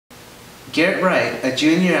Garrett Wright, a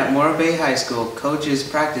junior at Morro Bay High School, coaches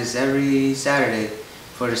practice every Saturday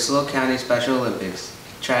for the SLO County Special Olympics,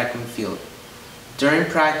 track and field. During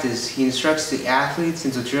practice, he instructs the athletes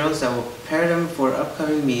into drills that will prepare them for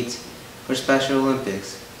upcoming meets for Special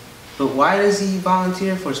Olympics. But why does he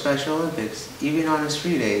volunteer for Special Olympics, even on his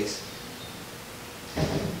free days?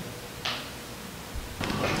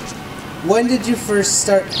 When did you first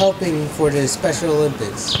start helping for the Special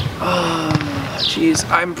Olympics? Geez,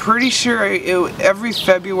 I'm pretty sure every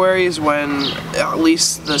February is when at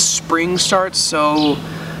least the spring starts, so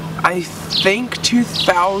I think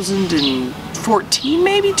 2014,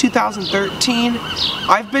 maybe 2013.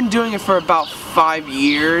 I've been doing it for about 5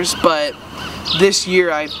 years, but this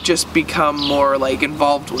year I've just become more like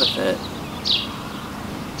involved with it.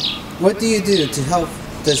 What do you do to help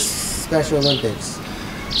the Special Olympics?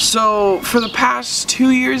 So for the past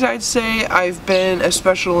 2 years, I'd say I've been a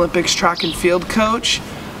Special Olympics track and field coach,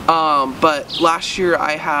 but last year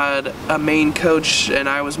I had a main coach and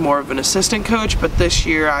I was more of an assistant coach, but this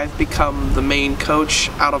year I've become the main coach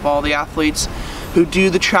out of all the athletes who do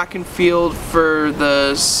the track and field for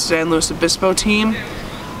the San Luis Obispo team,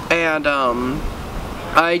 and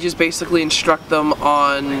I just basically instruct them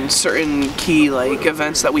on certain key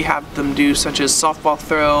events that we have them do, such as softball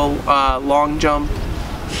throw, long jump,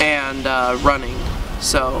 and running.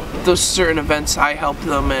 So those certain events I help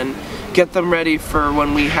them and get them ready for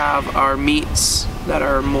when we have our meets that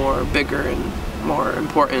are more bigger and more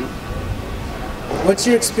important. What's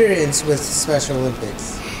your experience with Special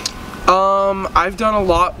Olympics? I've done a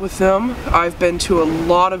lot with them. I've been to a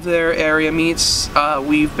lot of their area meets.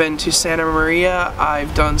 We've been to Santa Maria.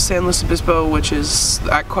 I've done San Luis Obispo, which is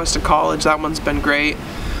at Cuesta College. That one's been great.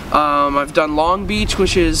 I've done Long Beach,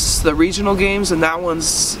 which is the regional games, and that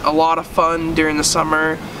one's a lot of fun during the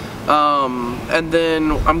summer. And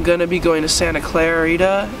then I'm gonna be going to Santa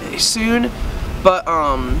Clarita soon, but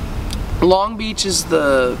Long Beach is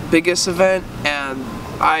the biggest event, and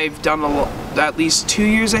I've done at least 2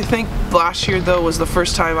 years, I think. Last year though was the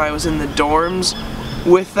first time I was in the dorms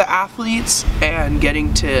with the athletes and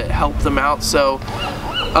getting to help them out. So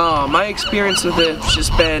my experience with it has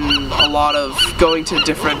just been a lot of going to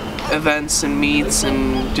different events and meets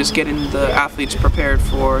and just getting the athletes prepared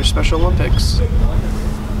for Special Olympics.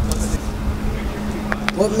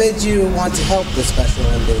 What made you want to help the Special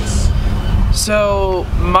Olympics? So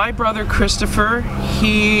my brother Christopher,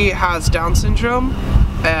 he has Down syndrome,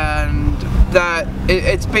 and that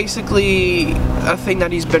it's basically a thing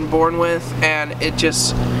that he's been born with, and it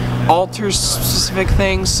just alters specific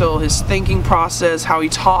things, so his thinking process, how he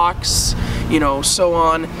talks, you know, so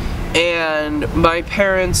on. And my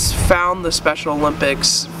parents found the Special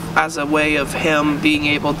Olympics as a way of him being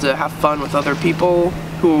able to have fun with other people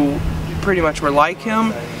who pretty much were like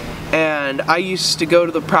him. And I used to go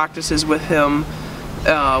to the practices with him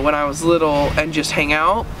when I was little and just hang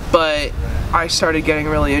out, but I started getting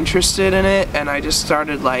really interested in it, and I just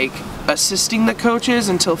started assisting the coaches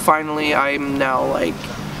until finally I'm now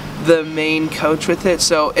the main coach with it.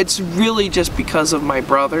 So it's really just because of my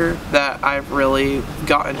brother that I've really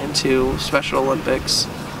gotten into Special Olympics.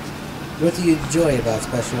 What do you enjoy about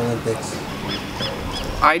Special Olympics?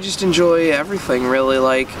 I just enjoy everything,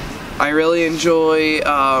 really. I really enjoy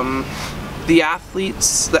the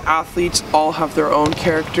athletes. The athletes all have their own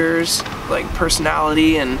characters,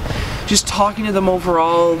 personality, and just talking to them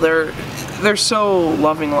overall, they're so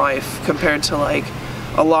loving life compared to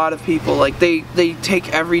a lot of people. They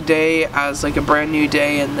take every day as a brand new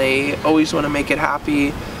day, and they always want to make it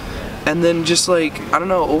happy. And then just I don't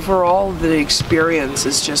know, overall the experience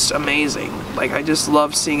is just amazing. I just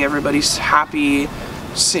love seeing everybody's happy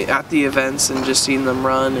at the events and just seeing them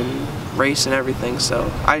run and race and everything.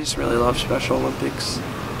 So I just really love Special Olympics.